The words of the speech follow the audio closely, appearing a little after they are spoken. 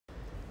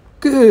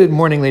Good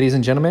morning, ladies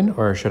and gentlemen,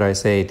 or should I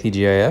say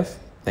TGIF?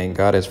 Thank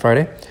God it's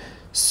Friday.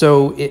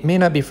 So it may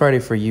not be Friday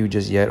for you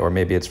just yet, or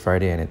maybe it's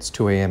Friday and it's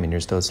 2 a.m. and you're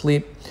still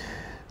asleep.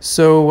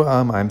 So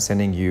I'm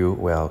sending you,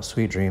 well,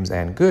 sweet dreams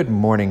and good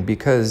morning,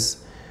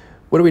 because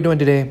what are we doing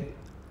today?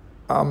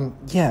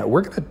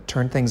 We're going to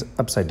turn things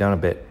upside down a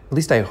bit. At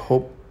least I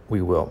hope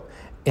we will.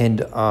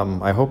 And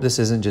I hope this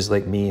isn't just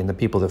like me and the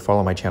people that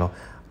follow my channel.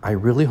 I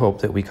really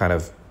hope that we kind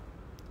of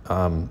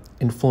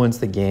influence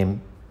the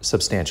game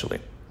substantially.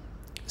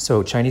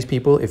 So Chinese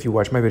people, if you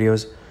watch my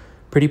videos,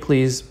 pretty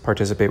please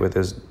participate with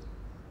this.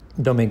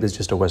 Don't make this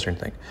just a Western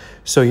thing.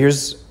 So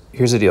here's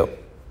the deal.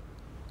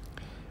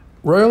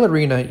 Royal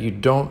Arena, you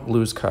don't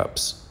lose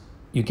cups.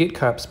 You get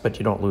cups, but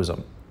you don't lose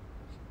them.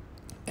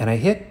 And I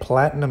hit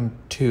Platinum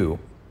 2,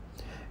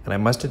 and I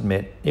must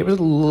admit, it was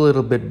a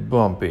little bit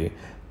bumpy.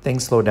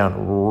 Things slowed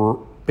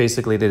down.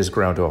 Basically, they just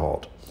ground to a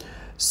halt.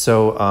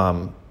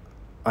 So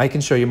I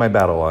can show you my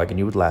battle log, and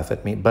you would laugh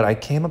at me, but I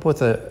came up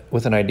with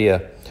an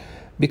idea.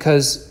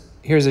 Because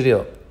here's the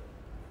deal.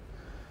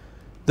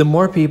 The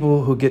more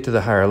people who get to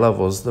the higher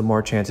levels, the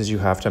more chances you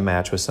have to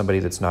match with somebody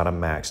that's not a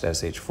maxed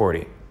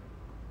SH40,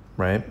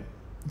 right?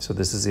 So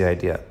this is the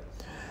idea.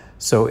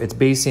 So it's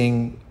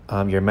basing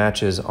your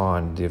matches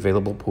on the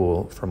available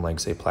pool from, like,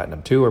 say,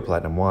 Platinum 2 or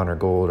Platinum 1 or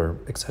Gold or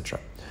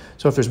etc.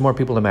 So if there's more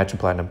people to match in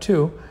Platinum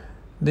 2,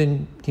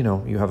 then,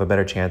 you have a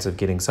better chance of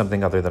getting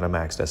something other than a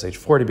maxed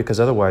SH40, because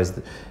otherwise,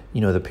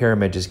 the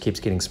pyramid just keeps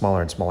getting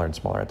smaller and smaller and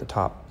smaller at the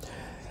top.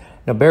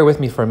 Now, bear with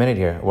me for a minute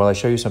here while I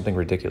show you something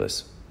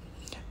ridiculous.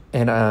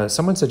 And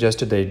someone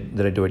suggested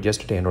that I do it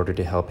yesterday in order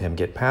to help him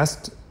get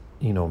past,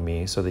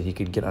 me, so that he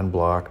could get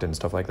unblocked and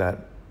stuff like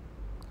that.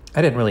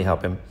 I didn't really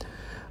help him.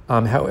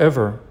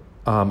 However,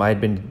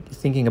 I'd been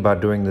thinking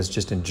about doing this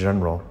just in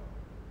general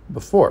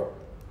before.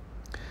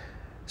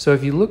 So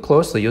if you look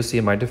closely, you'll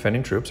see my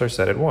defending troops are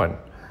set at 1.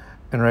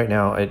 And right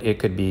now, it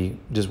could be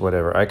just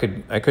whatever. I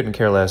couldn't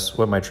care less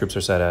what my troops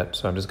are set at.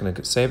 So I'm just going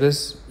to save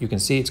this. You can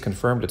see it's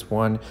confirmed. It's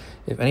 1.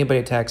 If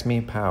anybody attacks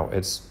me, pow,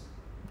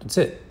 that's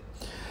it.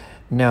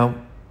 Now,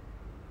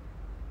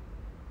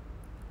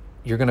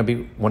 you're going to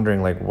be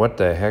wondering, like, what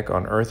the heck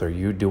on earth are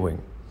you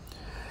doing?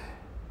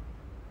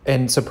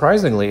 And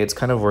surprisingly, it's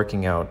kind of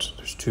working out.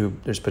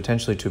 There's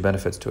potentially 2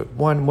 benefits to it.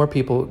 1, more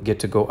people get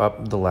to go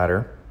up the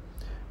ladder,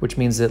 which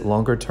means that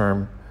longer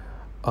term,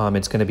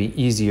 it's going to be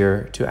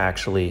easier to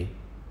actually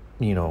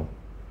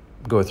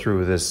go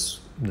through this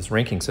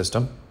ranking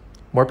system.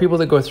 More people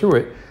that go through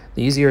it,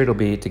 the easier it'll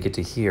be to get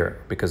to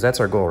here, because that's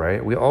our goal,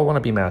 right? We all want to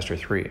be Master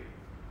 3.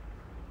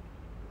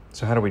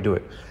 So how do we do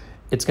it?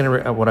 It's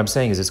going to, what I'm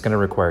saying is it's going to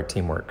require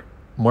teamwork.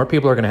 More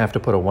people are going to have to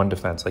put a 1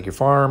 defense, like your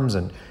farms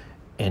and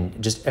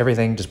just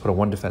everything, just put a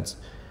 1 defense.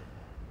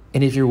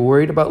 And if you're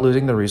worried about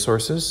losing the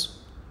resources,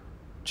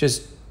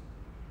 just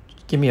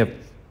give me a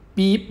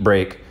beep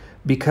break,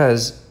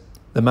 because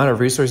the amount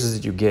of resources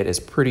that you get is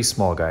pretty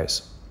small,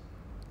 guys.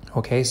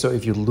 Okay, so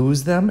if you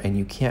lose them and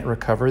you can't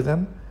recover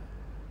them,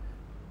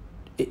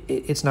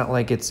 it's not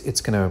like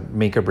it's gonna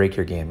make or break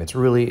your game. It's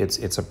really,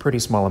 it's a pretty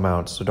small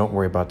amount, so don't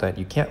worry about that.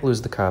 You can't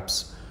lose the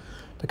cups.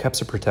 The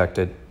cups are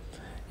protected.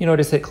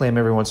 Just hit claim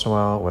every once in a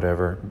while,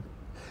 whatever.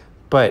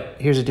 But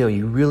here's the deal,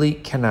 you really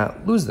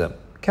cannot lose them,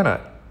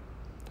 cannot.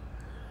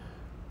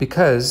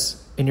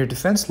 Because in your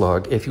defense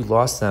log, if you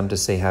lost them to,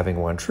 say, having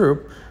 1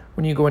 troop,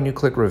 when you go and you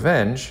click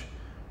revenge,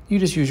 you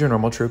just use your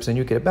normal troops and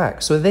you get it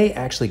back. So they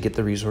actually get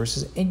the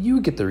resources and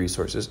you get the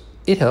resources.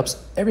 It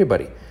helps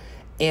everybody.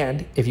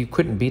 And if you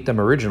couldn't beat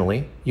them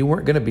originally, you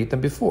weren't going to beat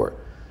them before.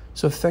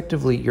 So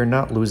effectively, you're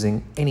not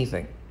losing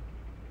anything,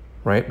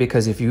 right?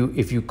 Because if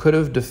you could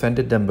have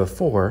defended them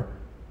before,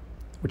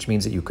 which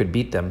means that you could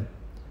beat them,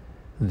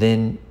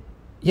 then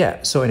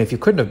yeah. So, and if you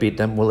couldn't have beat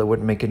them, well, it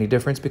wouldn't make any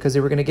difference because they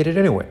were going to get it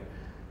anyway.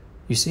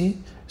 You see?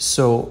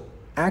 So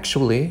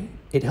actually,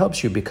 it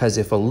helps you, because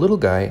if a little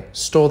guy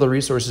stole the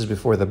resources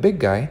before the big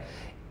guy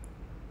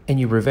and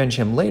you revenge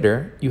him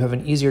later, you have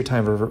an easier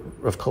time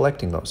of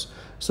collecting those.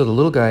 So the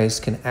little guys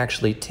can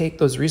actually take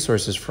those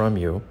resources from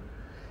you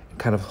and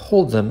kind of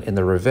hold them in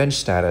the revenge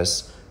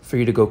status for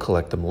you to go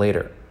collect them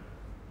later. Do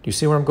you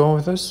see where I'm going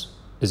with this?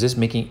 Is this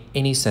making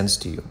any sense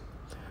to you?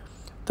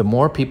 The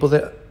more people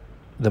that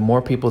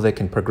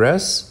can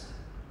progress,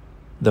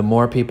 the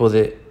more people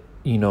that,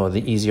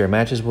 the easier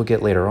matches we'll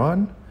get later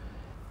on.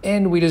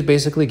 And we just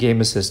basically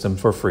game a system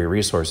for free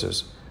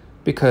resources,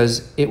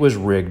 because it was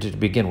rigged to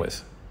begin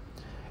with.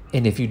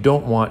 And if you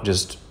don't want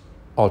just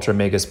ultra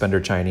mega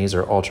spender Chinese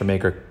or ultra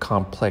mega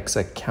complex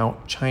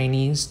account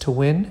Chinese to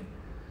win,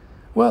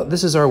 well,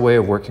 this is our way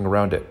of working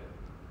around it.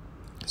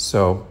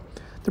 So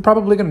they're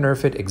probably going to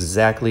nerf it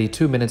exactly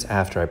 2 minutes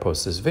after I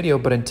post this video.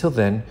 But until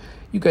then,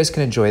 you guys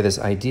can enjoy this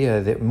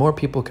idea that more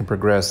people can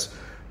progress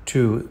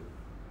to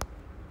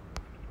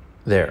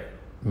their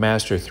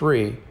Master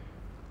 3,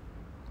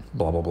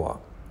 blah, blah, blah.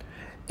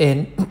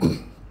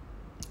 And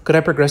could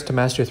I progress to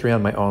Master 3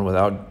 on my own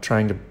without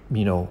trying to,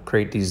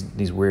 create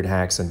these weird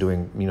hacks and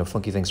doing,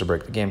 funky things to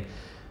break the game?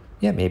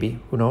 Yeah, maybe.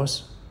 Who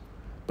knows?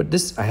 But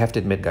this, I have to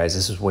admit, guys,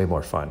 this is way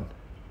more fun.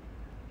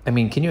 I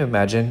mean, can you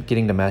imagine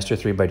getting to Master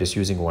 3 by just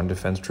using one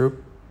defense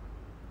troop?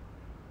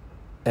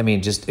 I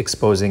mean, just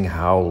exposing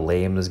how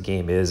lame this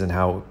game is and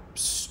how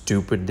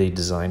stupid they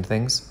designed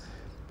things.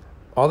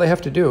 All they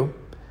have to do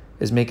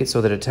is make it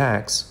so that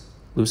attacks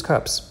lose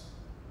cups.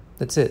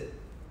 That's it.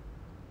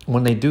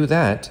 When they do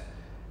that,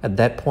 at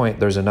that point,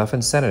 there's enough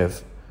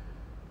incentive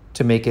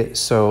to make it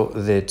so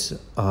that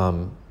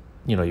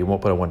you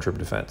won't put a one-troop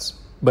defense.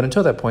 But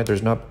until that point,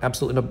 there's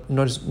absolutely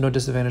no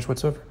disadvantage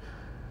whatsoever.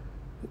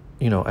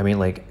 I mean,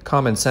 like,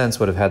 common sense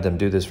would have had them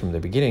do this from the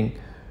beginning.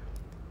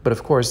 But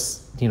of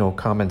course,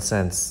 common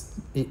sense,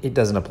 it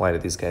doesn't apply to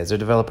these guys. The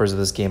developers of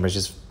this game are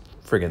just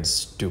friggin'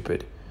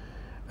 stupid.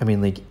 I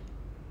mean, like,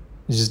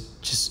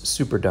 just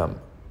super dumb.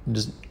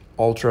 Just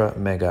ultra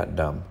mega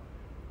dumb.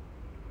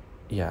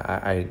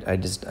 Yeah,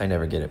 I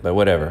never get it, but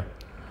whatever.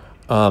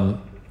 Yeah.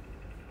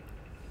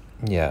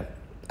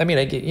 I mean,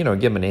 I give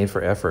them an A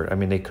for effort. I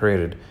mean, they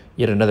created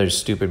yet another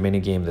stupid mini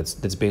game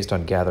that's based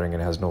on gathering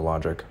and has no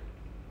logic.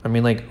 I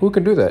mean, like, who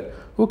can do that?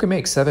 Who can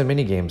make 7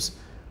 mini games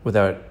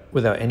without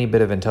any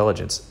bit of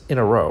intelligence in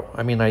a row?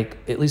 I mean, like,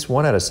 at least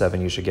 1 out of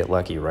 7 you should get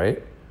lucky,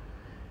 right?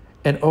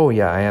 And oh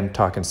yeah, I am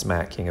talking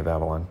smack, King of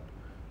Avalon,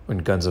 when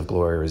Guns of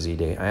Glory or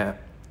Z-Day.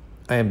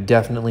 I am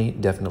definitely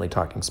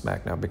talking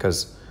smack now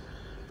because,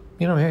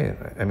 hey,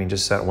 I mean,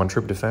 just set one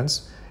troop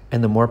defense,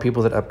 and the more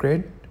people that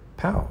upgrade,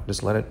 pow,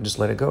 just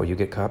let it go. You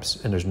get cups,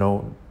 and there's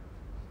no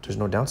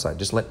downside.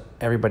 Just let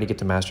everybody get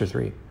to Master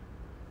 3.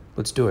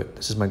 Let's do it.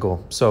 This is my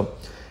goal. So,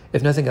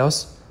 if nothing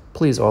else,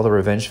 please, all the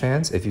Revenge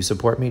fans, if you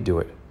support me, do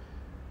it.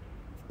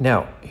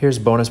 Now, here's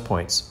bonus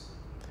points.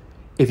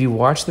 If you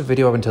watched the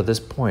video up until this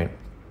point,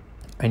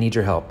 I need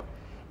your help.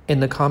 In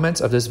the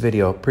comments of this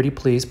video, pretty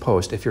please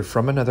post, if you're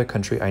from another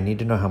country, I need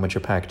to know how much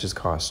your packages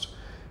cost.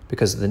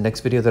 Because the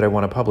next video that I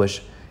want to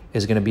publish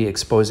is going to be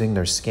exposing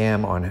their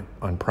scam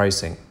on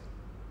pricing.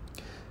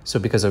 So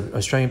because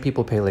Australian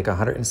people pay like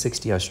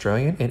 160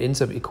 Australian, it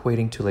ends up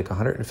equating to like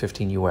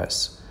 115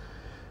 US.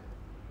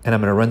 And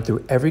I'm going to run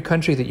through every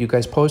country that you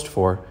guys post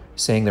for,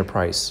 saying their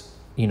price.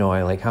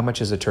 I like, how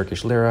much is the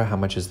Turkish lira? How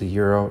much is the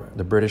euro,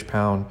 the British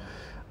pound?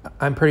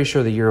 I'm pretty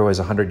sure the euro is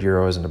 100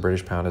 euros and the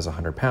British pound is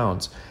 100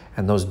 pounds.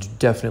 And those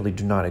definitely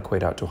do not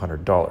equate out to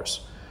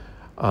 $100.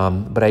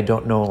 But I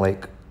don't know,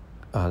 like,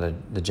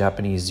 the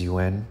Japanese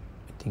yuan.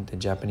 I think the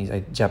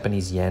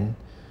Japanese yen.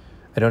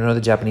 I don't know the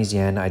Japanese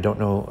yen. I don't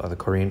know the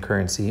Korean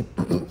currency.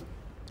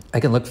 I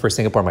can look for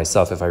Singapore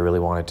myself if I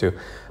really wanted to.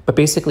 But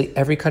basically,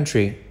 every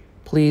country,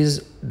 please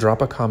drop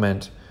a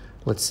comment.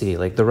 Let's see,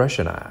 like the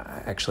Russian.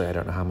 Actually, I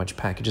don't know how much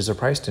packages are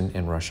priced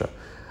in Russia.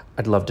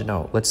 I'd love to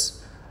know.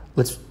 Let's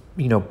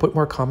put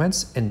more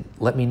comments and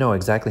let me know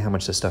exactly how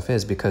much this stuff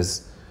is,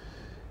 because,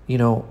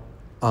 yeah,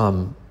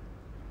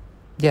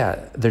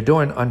 they're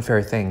doing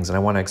unfair things, and I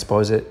want to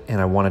expose it,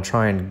 and I want to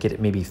try and get it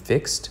maybe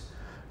fixed,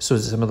 so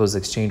some of those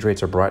exchange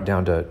rates are brought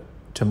down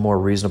to more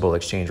reasonable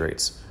exchange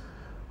rates.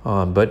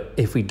 But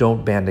if we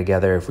don't band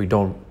together, if we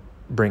don't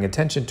bring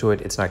attention to it,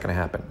 it's not going to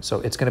happen.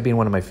 So it's going to be in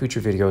one of my future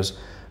videos,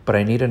 but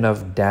I need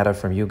enough data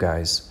from you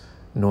guys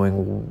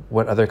knowing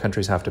what other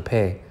countries have to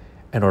pay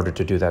in order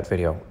to do that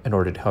video, in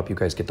order to help you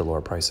guys get the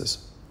lower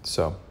prices.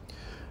 So,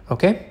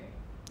 okay,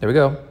 there we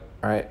go.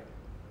 All right,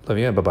 love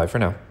you and bye-bye for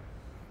now.